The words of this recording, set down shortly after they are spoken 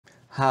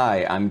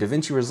Hi, I'm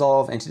DaVinci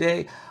Resolve, and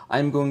today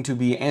I'm going to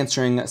be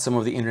answering some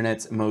of the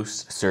internet's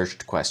most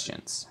searched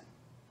questions.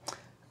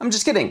 I'm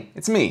just kidding,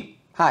 it's me.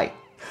 Hi.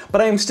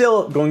 But I am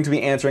still going to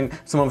be answering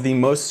some of the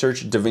most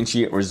searched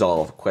DaVinci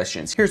Resolve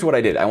questions. Here's what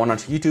I did. I went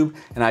onto YouTube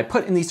and I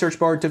put in the search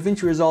bar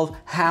DaVinci Resolve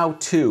How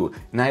To,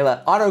 and I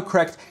let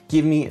autocorrect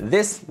give me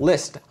this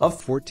list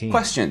of 14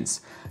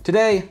 questions.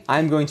 Today,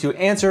 I'm going to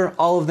answer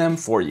all of them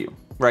for you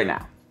right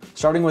now.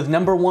 Starting with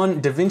number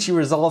 1, DaVinci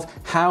Resolve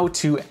How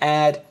To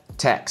Add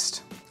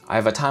Text. I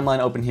have a timeline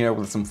open here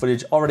with some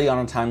footage already on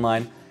a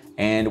timeline,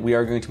 and we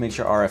are going to make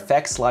sure our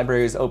effects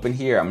library is open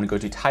here. I'm going to go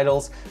to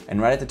titles,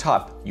 and right at the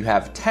top, you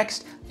have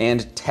text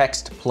and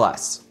text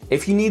plus.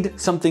 If you need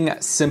something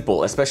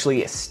simple,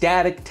 especially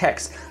static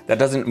text that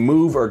doesn't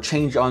move or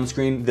change on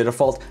screen, the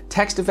default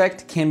text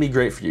effect can be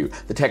great for you.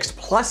 The text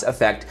plus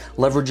effect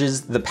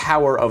leverages the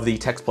power of the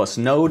text plus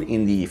node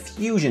in the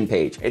Fusion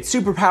page. It's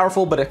super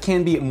powerful, but it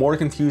can be more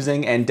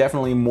confusing and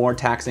definitely more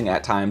taxing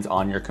at times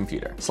on your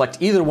computer. Select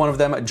either one of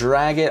them,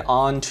 drag it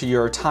onto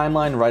your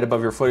timeline right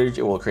above your footage.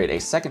 It will create a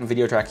second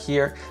video track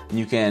here, and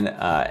you can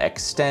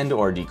extend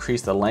or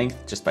decrease the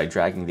length just by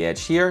dragging the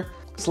edge here.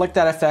 Select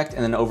that effect,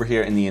 and then over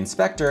here in the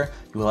inspector,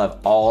 you will have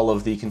all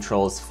of the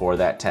controls for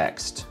that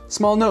text.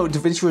 Small note,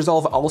 DaVinci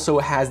Resolve also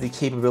has the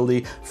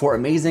capability for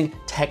amazing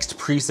text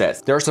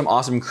presets. There are some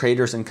awesome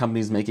creators and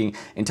companies making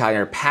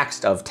entire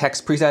packs of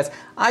text presets.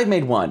 I've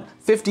made one,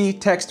 50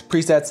 text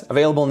presets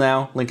available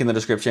now, link in the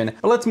description.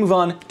 But let's move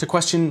on to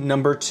question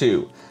number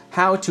 2,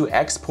 how to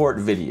export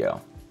video.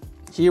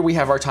 Here we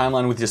have our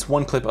timeline with just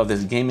one clip of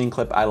this gaming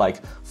clip I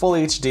like, full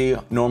HD,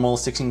 normal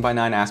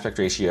 16:9 aspect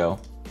ratio.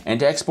 And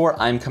to export,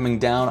 I'm coming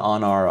down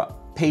on our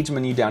page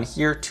menu down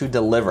here to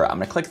deliver. I'm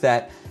gonna click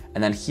that,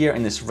 and then here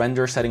in this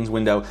render settings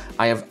window,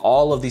 I have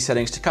all of these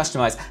settings to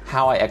customize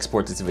how I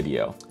export this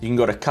video. You can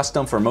go to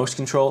custom for motion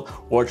control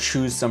or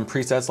choose some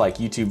presets like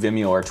YouTube,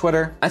 Vimeo, or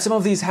Twitter. And some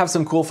of these have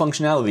some cool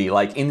functionality,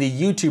 like in the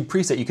YouTube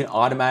preset, you can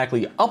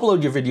automatically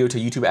upload your video to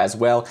YouTube as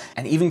well,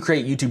 and even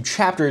create YouTube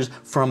chapters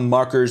from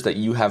markers that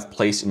you have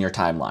placed in your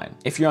timeline.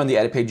 If you're on the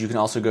edit page, you can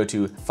also go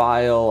to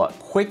File,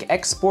 Quick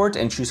Export,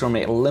 and choose from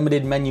a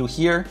limited menu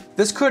here.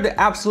 This could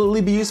absolutely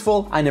be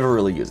useful. I never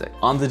really use it.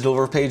 On the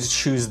deliver page,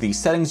 choose the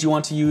settings you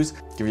want to use,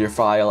 give your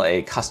file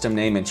a custom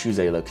name and choose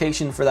a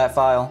location for that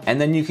file. And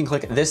then you can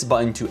click this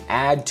button to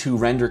add to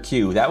render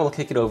queue. That will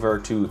kick it over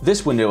to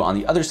this window on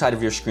the other side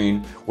of your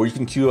screen, where you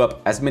can queue up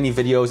as many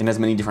videos and as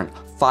many different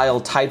file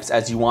types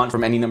as you want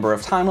from any number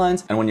of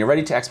timelines. And when you're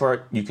ready to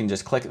export, you can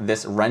just click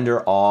this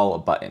render all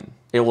button.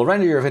 It will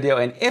render your video,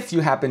 and if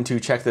you happen to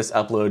check this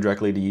upload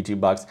directly to YouTube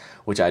box,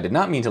 which I did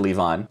not mean to leave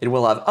on, it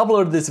will have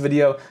uploaded this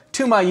video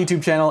to my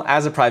YouTube channel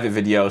as a private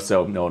video,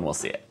 so no one will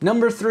see it.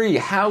 Number 3,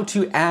 how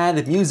to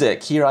add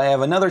music. Here I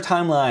have another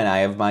timeline. I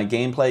have my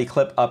gameplay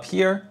clip up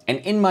here, and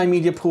in my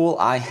media pool,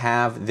 I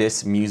have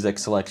this music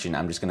selection.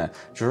 I'm just gonna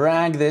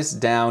drag this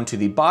down to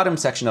the bottom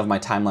section of my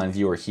timeline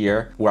viewer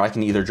here, where I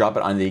can either drop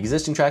it on the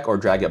existing track or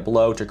drag it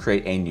below to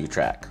create a new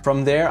track.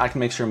 From there, I can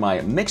make sure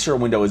my mixer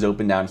window is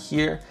open down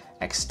here,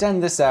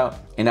 extend this out,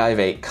 and I have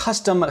a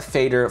custom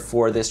fader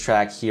for this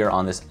track here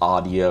on this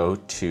audio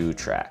 2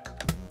 track.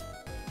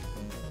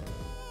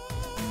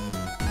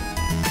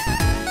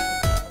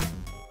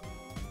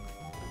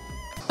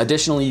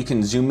 Additionally, you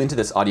can zoom into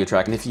this audio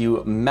track, and if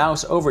you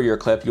mouse over your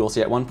clip, you will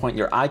see at one point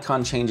your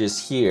icon changes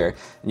here,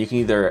 and you can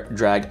either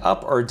drag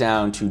up or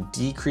down to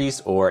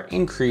decrease or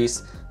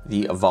increase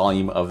the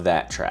volume of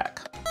that track.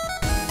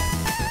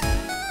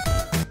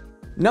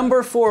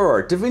 Number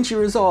 4, DaVinci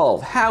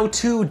Resolve How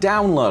To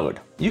Download.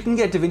 You can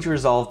get DaVinci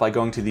Resolve by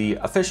going to the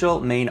official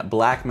main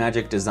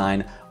Blackmagic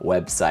Design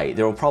website.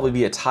 There will probably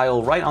be a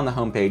tile right on the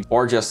homepage,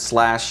 or just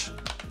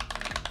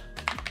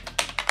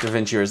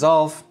 /DaVinci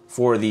Resolve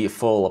for the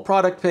full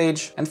product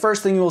page. And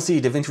first thing you will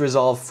see, DaVinci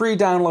Resolve free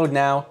download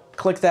now.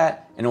 Click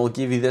that, and it will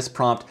give you this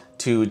prompt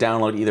to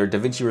download either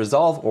DaVinci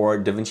Resolve or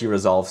DaVinci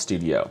Resolve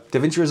Studio.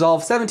 DaVinci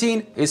Resolve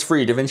 17 is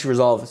free. DaVinci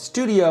Resolve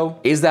Studio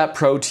is that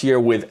pro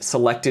tier with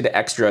selected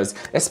extras.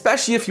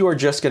 Especially if you are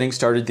just getting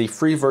started, the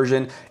free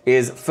version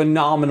is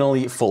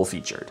phenomenally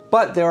full-featured.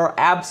 But there are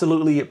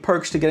absolutely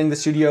perks to getting the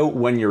Studio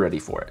when you're ready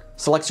for it.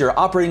 Select your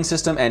operating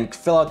system and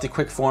fill out the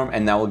quick form,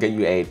 and that will get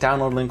you a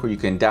download link where you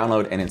can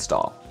download and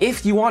install.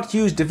 If you want to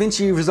use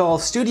DaVinci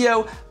Resolve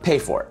Studio, pay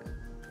for it,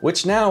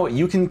 which now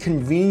you can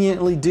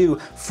conveniently do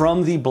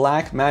from the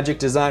Blackmagic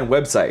Design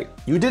website.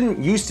 You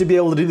didn't used to be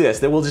able to do this.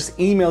 They will just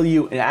email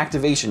you an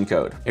activation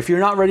code. If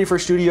you're not ready for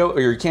Studio or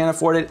you can't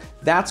afford it,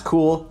 that's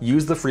cool.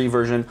 Use the free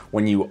version.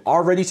 When you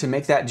are ready to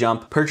make that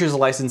jump, purchase a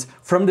license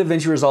from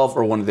DaVinci Resolve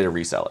or one of their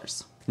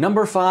resellers.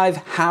 Number 5,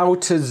 how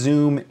to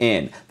zoom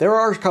in. There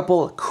are a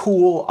couple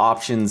cool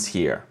options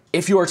here.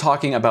 If you are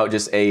talking about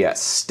just a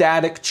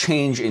static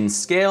change in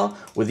scale,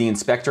 with the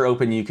inspector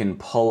open, you can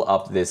pull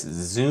up this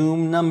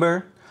zoom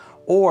number.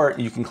 Or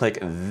you can click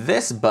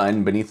this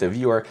button beneath the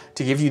viewer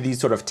to give you these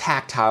sort of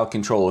tactile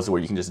controls where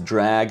you can just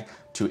drag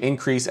to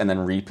increase and then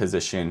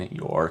reposition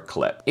your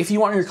clip. If you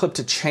want your clip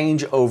to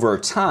change over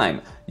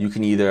time, you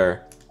can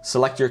either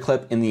select your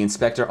clip in the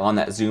inspector on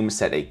that zoom,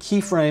 set a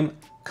keyframe,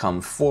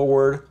 come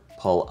forward,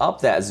 pull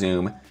up that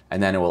zoom,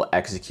 and then it will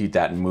execute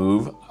that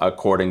move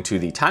according to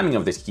the timing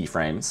of the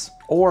keyframes.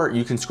 Or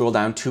you can scroll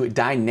down to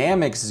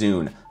dynamic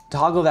zoom,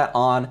 toggle that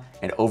on,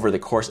 and over the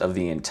course of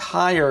the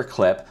entire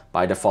clip,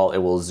 by default, it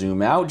will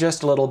zoom out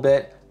just a little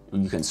bit.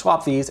 You can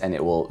swap these and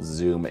it will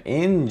zoom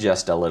in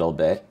just a little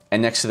bit.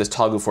 And next to this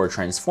toggle for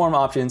transform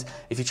options,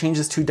 if you change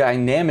this to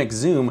dynamic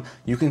zoom,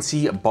 you can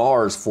see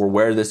bars for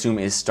where the zoom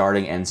is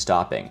starting and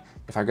stopping.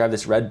 If I grab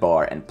this red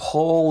bar and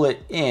pull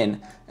it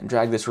in and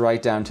drag this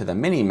right down to the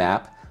mini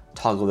map,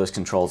 toggle those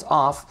controls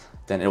off,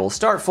 then it will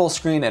start full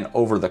screen and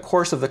over the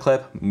course of the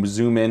clip,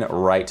 zoom in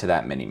right to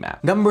that mini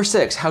map. Number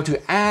 6, how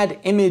to add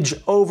image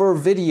over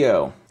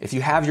video. If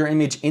you have your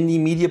image in the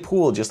media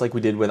pool, just like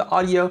we did with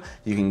audio,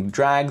 you can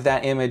drag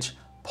that image,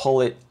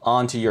 pull it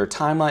onto your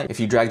timeline. If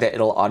you drag that,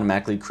 it'll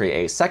automatically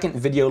create a second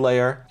video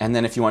layer. And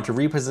then if you want to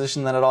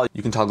reposition that at all,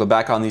 you can toggle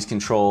back on these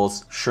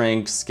controls,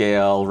 shrink,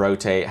 scale,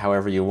 rotate,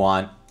 however you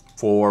want,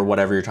 for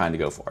whatever you're trying to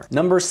go for.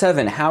 Number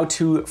 7, how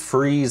to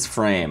freeze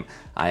frame.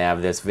 I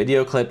have this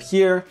video clip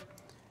here,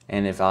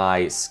 and if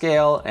I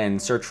scale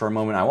and search for a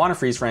moment I want to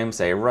freeze frame,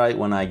 say right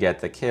when I get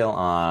the kill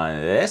on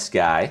this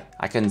guy,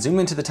 I can zoom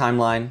into the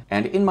timeline,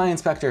 and in my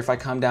inspector, if I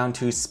come down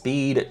to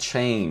speed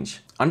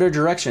change, under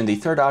direction, the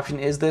third option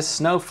is this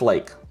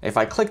snowflake. If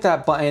I click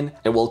that button,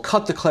 it will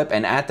cut the clip,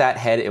 and at that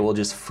head, it will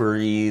just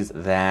freeze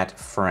that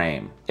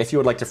frame. If you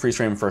would like to freeze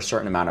frame for a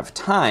certain amount of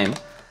time,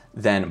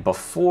 then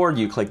before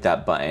you click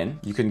that button,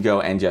 you can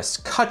go and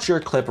just cut your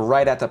clip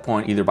right at that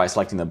point, either by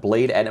selecting the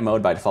blade edit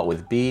mode by default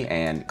with B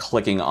and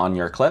clicking on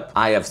your clip.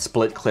 I have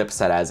split clip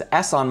set as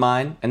S on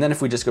mine. And then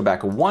if we just go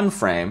back one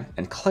frame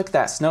and click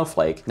that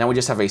snowflake, now we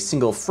just have a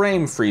single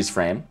frame freeze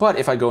frame. But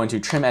if I go into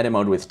trim edit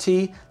mode with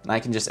T, then I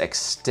can just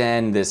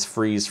extend this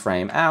freeze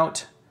frame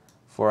out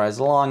for as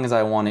long as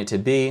I want it to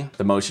be.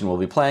 The motion will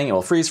be playing, it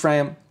will freeze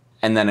frame,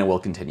 and then it will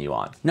continue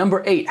on.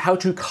 Number 8, how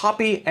to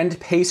copy and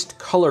paste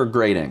color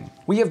grading.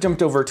 We have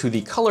jumped over to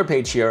the color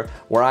page here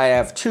where I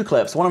have 2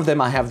 clips. One of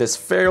them I have this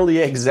fairly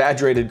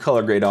exaggerated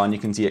color grade on. You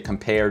can see it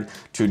compared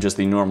to just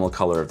the normal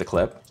color of the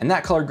clip. And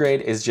that color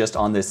grade is just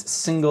on this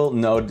single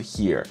node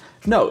here.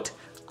 Note,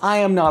 I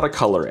am not a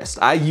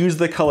colorist. I use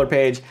the color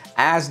page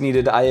as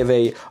needed. I have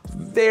a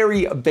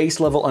very base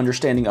level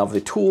understanding of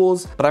the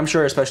tools, but I'm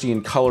sure especially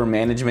in color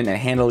management and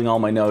handling all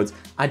my nodes,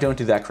 I don't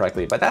do that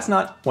correctly, but that's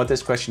not what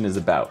this question is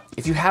about.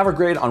 If you have a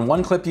grade on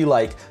one clip you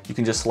like, you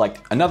can just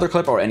select another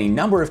clip or any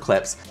number of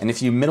clips, and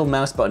if you middle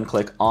mouse button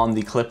click on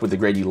the clip with the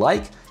grade you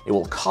like, it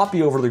will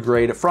copy over the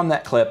grade from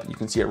that clip. You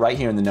can see it right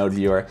here in the node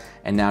viewer,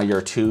 and now your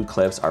 2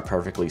 clips are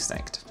perfectly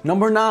synced.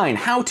 Number 9,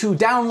 how to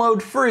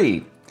download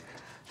free.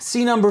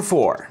 See number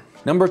 4.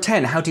 Number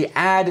 10, how to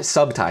add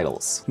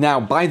subtitles. Now,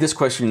 by this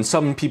question,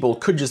 some people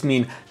could just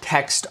mean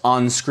text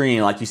on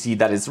screen, like you see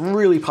that is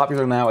really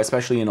popular now,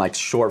 especially in like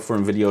short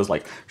form videos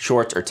like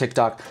Shorts or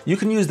TikTok. You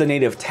can use the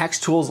native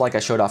text tools like I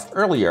showed off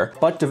earlier,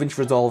 but DaVinci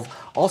Resolve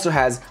also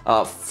has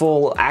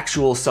full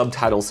actual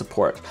subtitle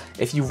support.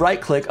 If you right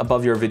click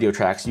above your video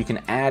tracks, you can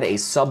add a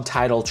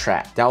subtitle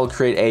track. That will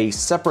create a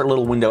separate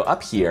little window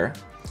up here,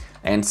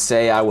 and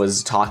say I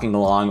was talking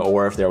along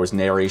or if there was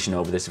narration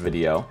over this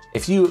video.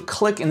 If you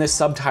click in this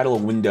subtitle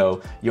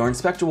window, your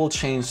inspector will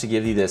change to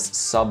give you this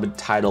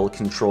subtitle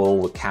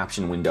control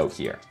caption window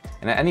here.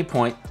 And at any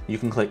point, you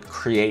can click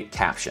create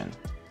caption.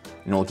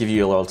 And it will give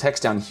you a little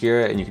text down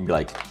here, and you can be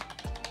like,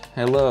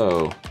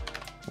 hello,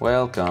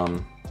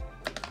 welcome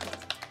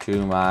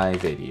to my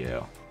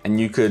video. And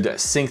you could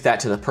sync that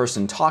to the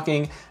person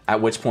talking, at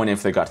which point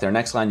if they got to their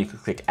next line, you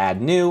could click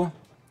add new,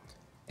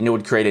 and it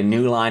would create a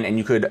new line, and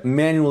you could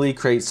manually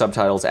create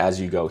subtitles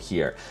as you go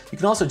here. You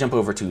can also jump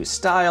over to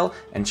style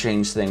and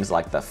change things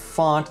like the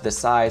font, the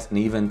size, and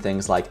even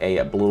things like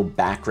a little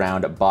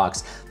background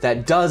box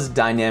that does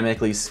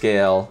dynamically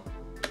scale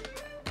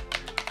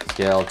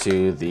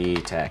to the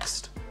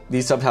text.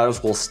 These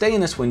subtitles will stay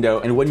in this window,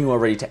 and when you are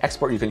ready to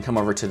export, you can come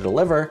over to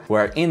deliver,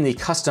 where in the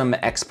custom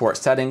export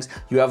settings,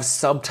 you have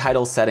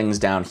subtitle settings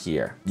down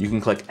here. You can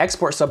click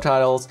export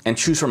subtitles and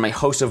choose from a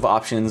host of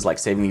options like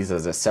saving these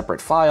as a separate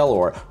file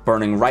or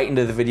burning right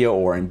into the video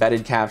or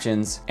embedded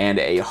captions, and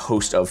a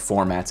host of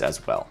formats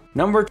as well.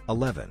 Number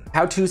 11,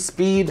 how to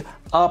speed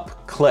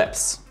up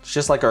clips. It's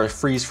just like our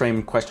freeze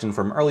frame question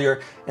from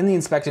earlier. In the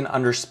inspect and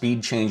under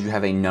speed change, you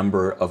have a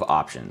number of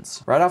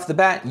options. Right off the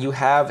bat, you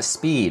have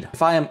speed.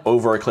 If I am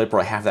over a clip or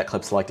I have that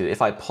clip selected,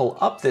 if I pull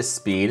up this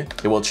speed,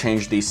 it will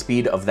change the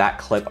speed of that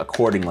clip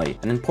accordingly.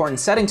 An important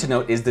setting to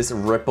note is this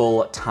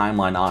ripple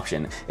timeline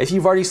option. If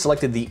you've already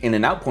selected the in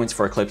and out points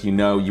for a clip you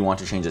know you want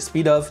to change the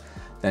speed of,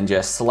 then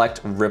just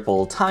select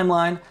ripple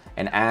timeline,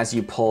 and as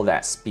you pull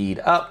that speed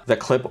up, the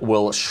clip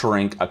will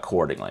shrink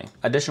accordingly.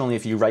 Additionally,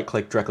 if you right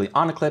click directly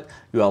on a clip,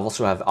 you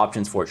also have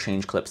options for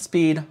change clip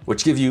speed,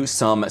 which give you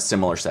some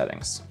similar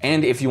settings.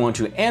 And if you want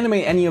to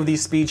animate any of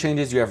these speed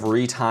changes, you have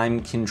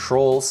retime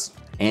controls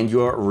and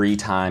your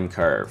retime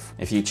curve.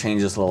 If you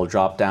change this little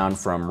drop down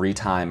from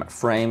retime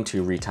frame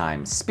to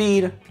retime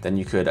speed, then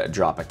you could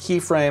drop a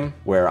keyframe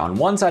where on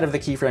one side of the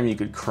keyframe, you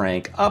could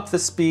crank up the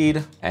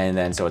speed, and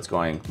then so it's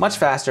going much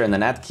faster, and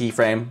then at the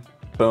keyframe,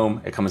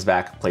 boom, it comes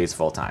back, plays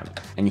full time.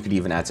 And you could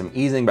even add some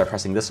easing by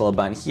pressing this little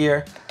button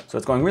here. So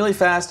it's going really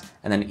fast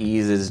and then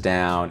eases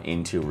down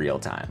into real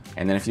time.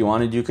 And then if you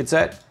wanted, you could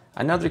set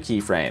another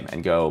keyframe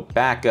and go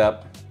back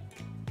up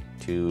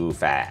to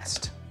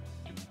fast.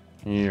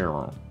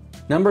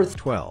 Number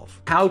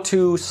 12, how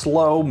to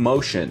slow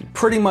motion.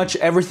 Pretty much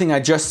everything I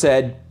just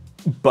said,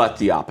 but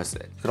the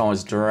opposite. You can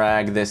always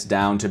drag this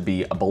down to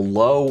be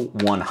below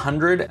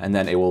 100 and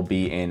then it will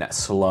be in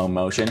slow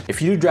motion.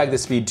 If you do drag the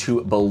speed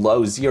to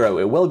below 0,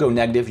 it will go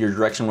negative, your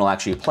direction will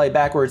actually play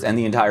backwards and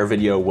the entire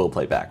video will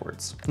play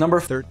backwards.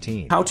 Number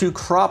 13, how to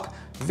crop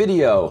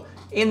video.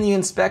 In the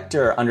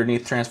inspector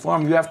underneath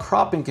transform, you have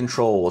cropping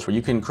controls where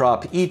you can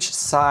crop each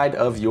side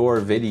of your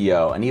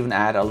video and even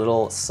add a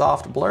little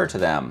soft blur to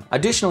them.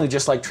 Additionally,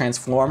 just like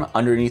transform,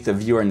 underneath the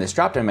viewer in this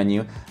drop-down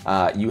menu,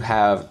 you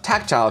have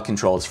tactile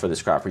controls for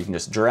this crop where you can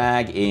just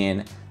drag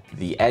in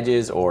the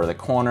edges or the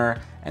corner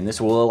and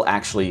this will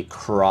actually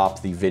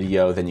crop the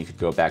video. Then you could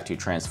go back to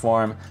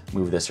transform,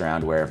 move this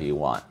around wherever you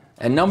want.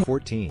 And number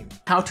 14,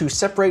 how to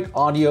separate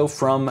audio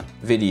from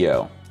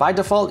video. By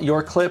default,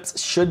 your clips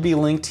should be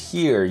linked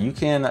here. You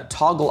can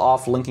toggle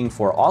off linking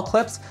for all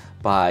clips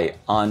by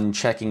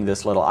unchecking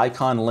this little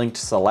icon, linked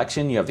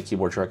selection. You have the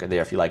keyboard shortcut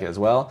there if you like it as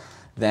well.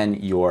 Then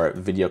your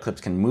video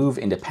clips can move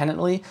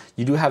independently.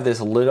 You do have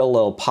this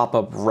little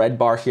pop-up red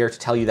bar here to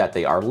tell you that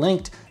they are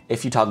linked.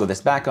 If you toggle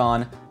this back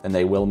on, then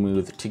they will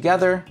move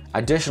together.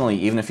 Additionally,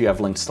 even if you have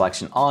linked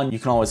selection on, you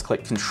can always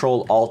click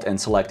Control Alt and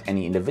select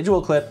any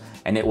individual clip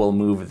and it will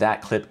move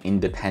that clip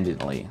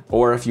independently.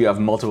 Or if you have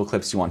multiple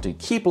clips you want to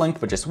keep linked,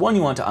 but just one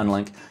you want to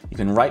unlink, you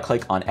can right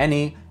click on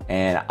any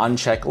and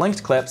uncheck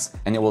linked clips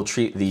and it will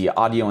treat the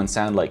audio and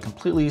sound like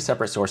completely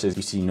separate sources.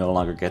 You see you no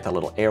longer get that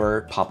little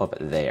error pop up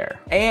there.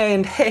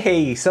 And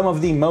hey, some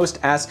of the most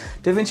asked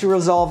DaVinci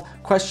Resolve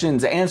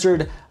questions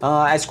answered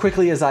as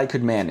quickly as I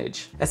could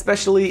manage.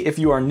 Especially if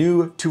you are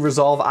new to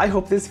Resolve, I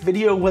hope this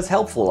video was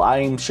helpful.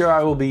 I'm sure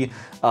I will be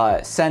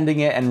sending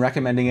it and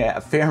recommending it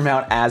a fair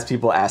amount as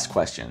people ask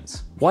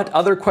questions. What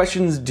other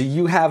questions do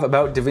you have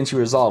about DaVinci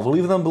Resolve?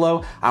 Leave them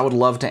below, I would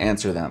love to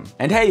answer them.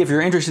 And hey, if you're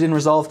interested in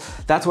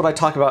Resolve, that's what I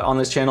talk about on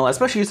this channel,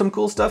 especially some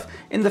cool stuff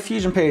in the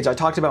Fusion page. I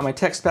talked about my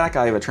text pack,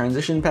 I have a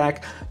transition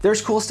pack.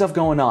 There's cool stuff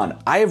going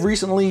on. I have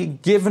recently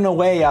given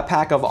away a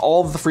pack of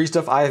all of the free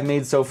stuff I have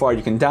made so far.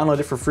 You can download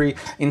it for free,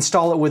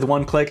 install it with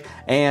one click,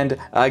 and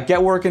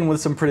get working with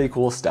some pretty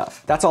cool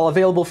stuff. That's all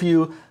available for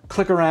you.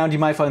 Click around, you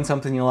might find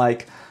something you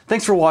like.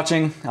 Thanks for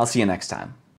watching, I'll see you next time.